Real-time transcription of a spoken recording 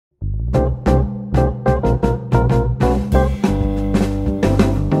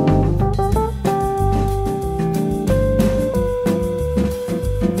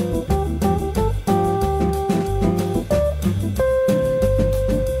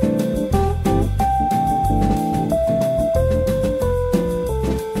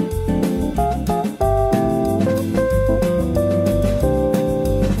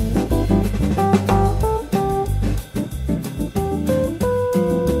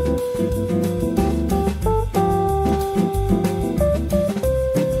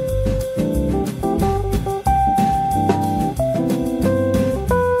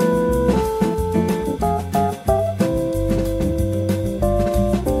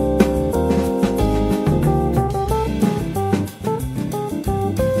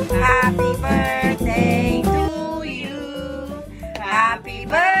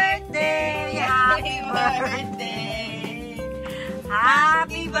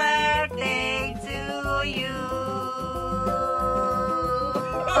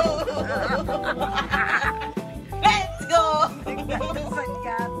Let's go!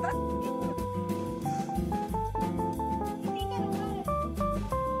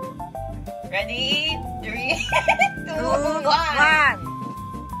 Ready? 3, 2, 1.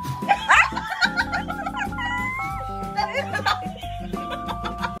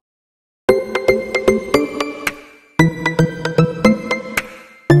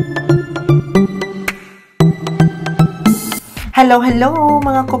 Hello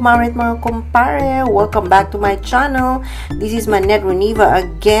mga kumare at mga kumpare, welcome back to my channel. This is Manette Runiva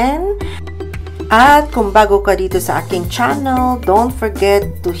again. At kung bago ka dito sa aking channel, don't forget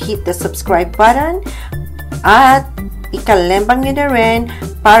to hit the subscribe button at ikalembang nyo na rin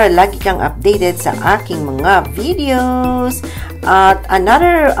para lagi kang updated sa aking mga videos. At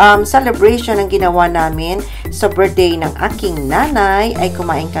another celebration ang ginawa namin sa birthday ng aking nanay ay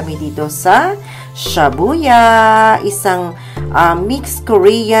kumain kami dito sa Shabuya, isang mixed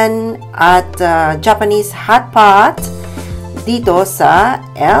Korean at Japanese hotpot dito sa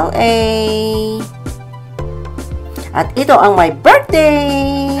LA. At ito ang my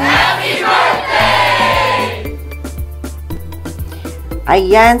birthday! Happy birthday!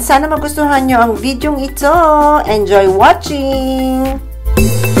 Ayan, sana magustuhan nyo ang videong ito. Enjoy watching!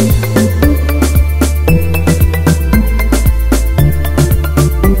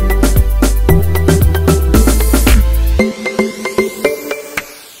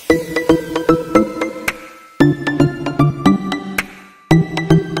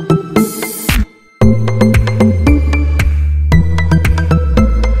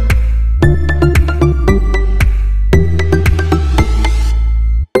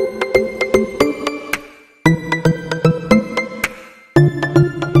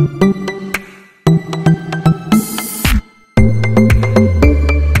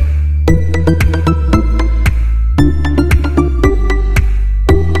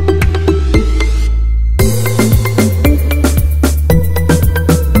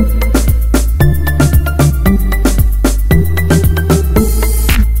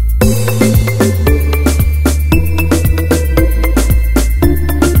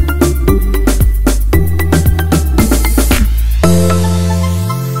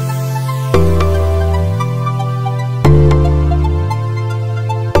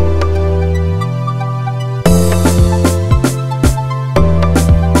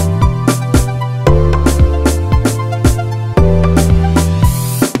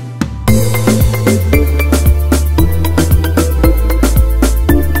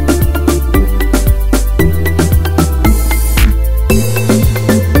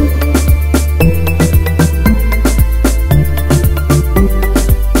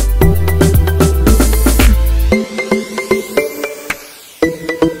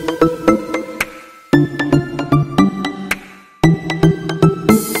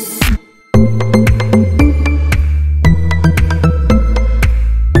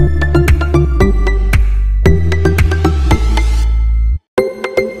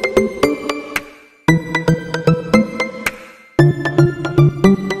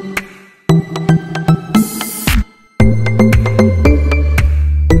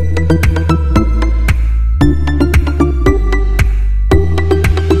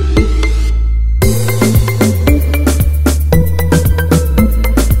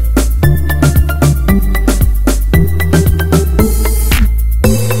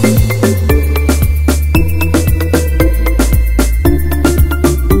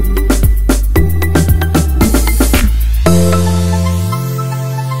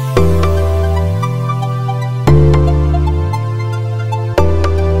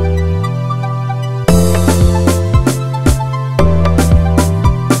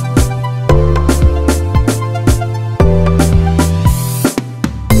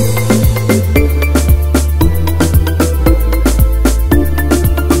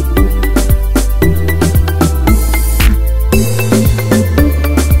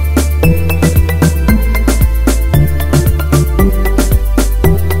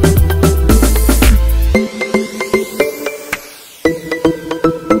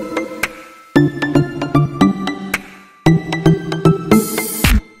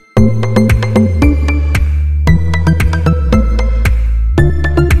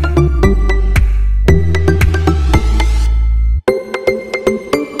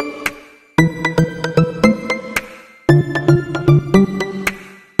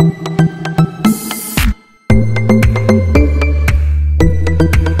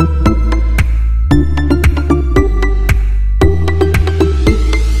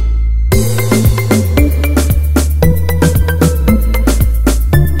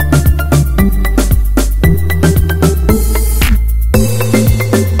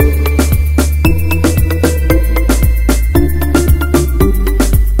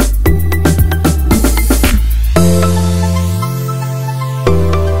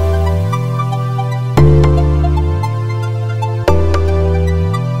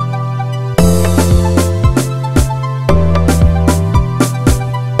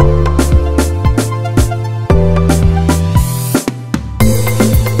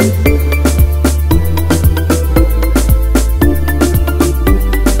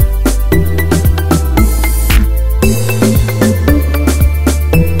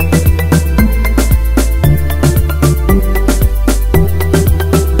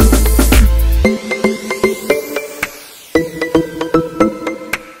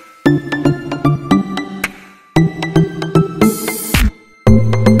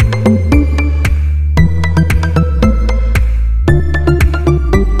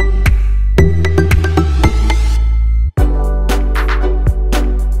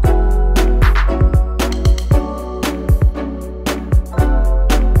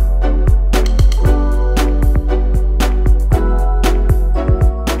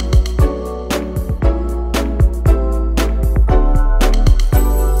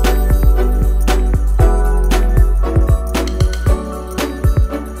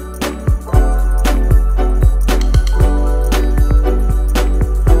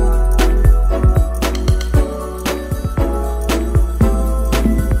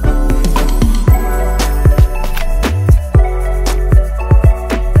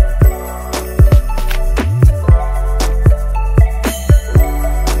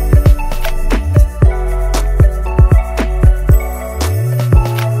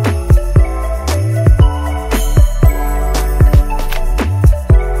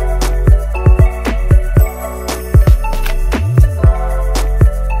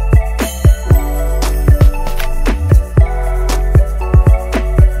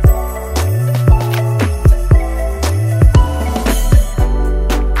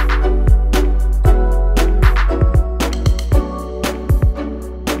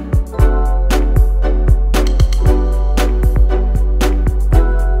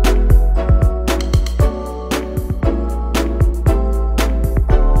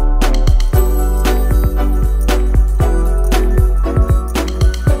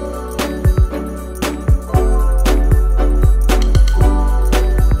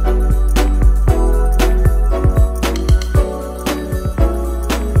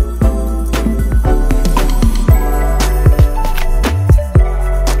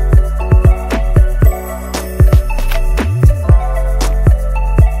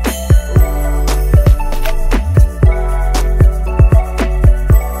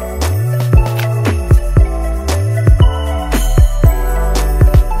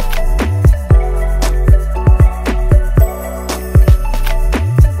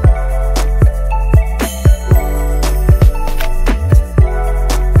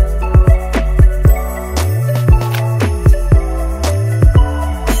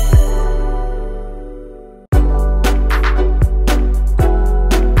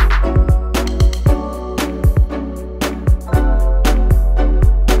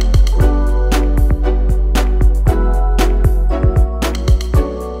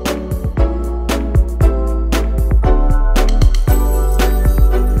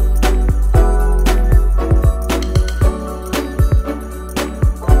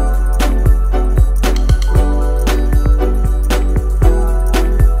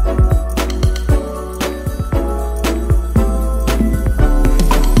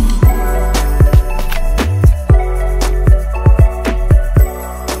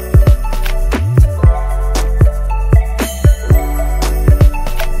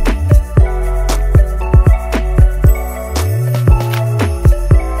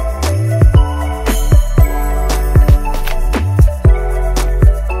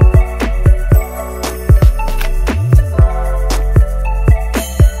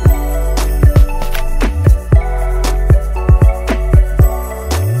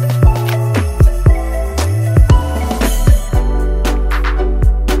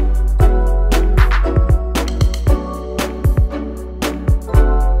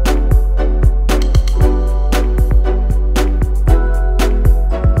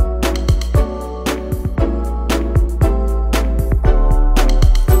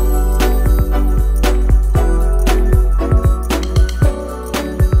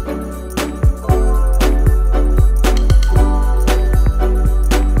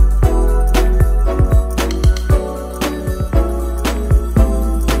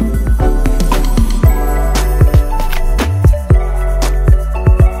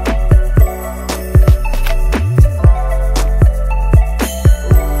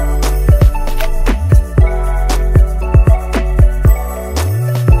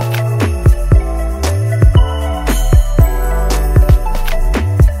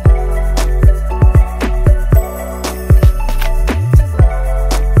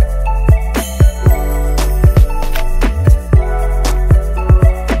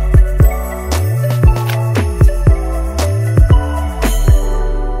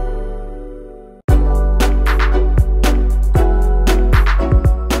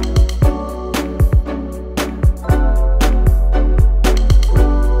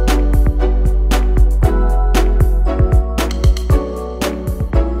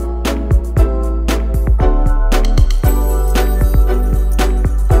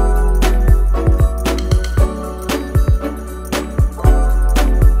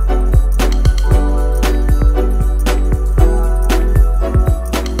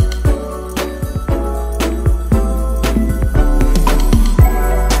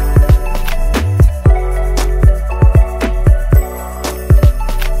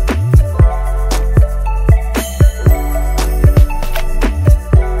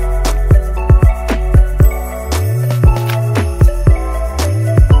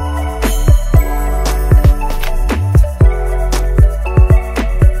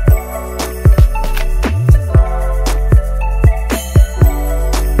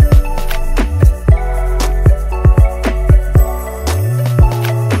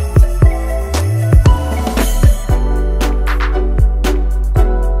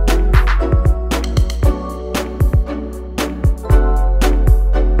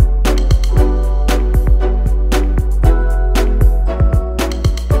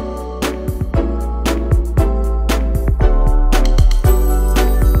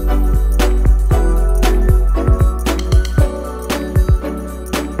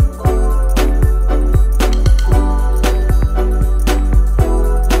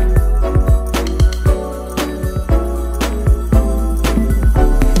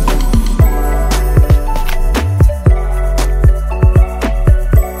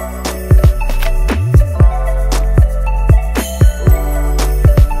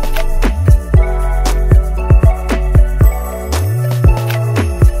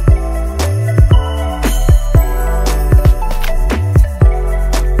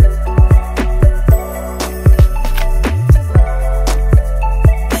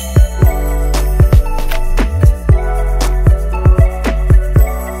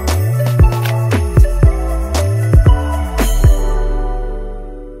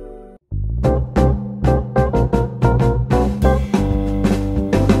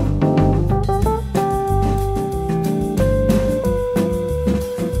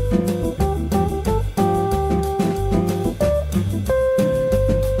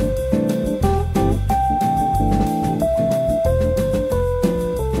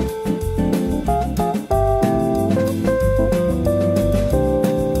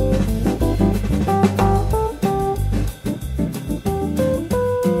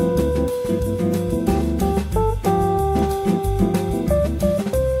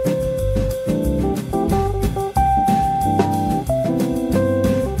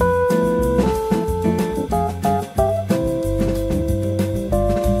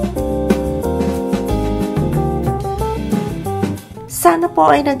 sana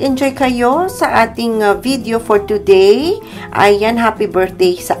po ay nag-enjoy kayo sa ating video for today. Ayan, happy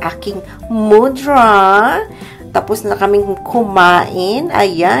birthday sa aking mudra. Tapos na kaming kumain.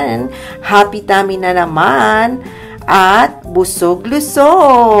 Ayan, happy tummy na naman. At busog-lusog.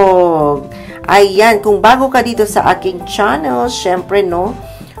 Ayan, kung bago ka dito sa aking channel, syempre no,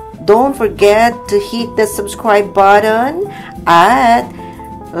 don't forget to hit the subscribe button at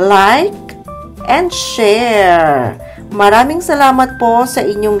like and share. Maraming salamat po sa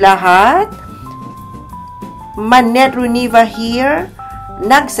inyong lahat. Manette Runiva here,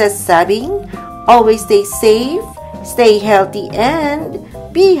 nagsasabing, always stay safe, stay healthy, and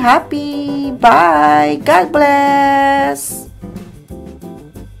be happy. Bye! God bless!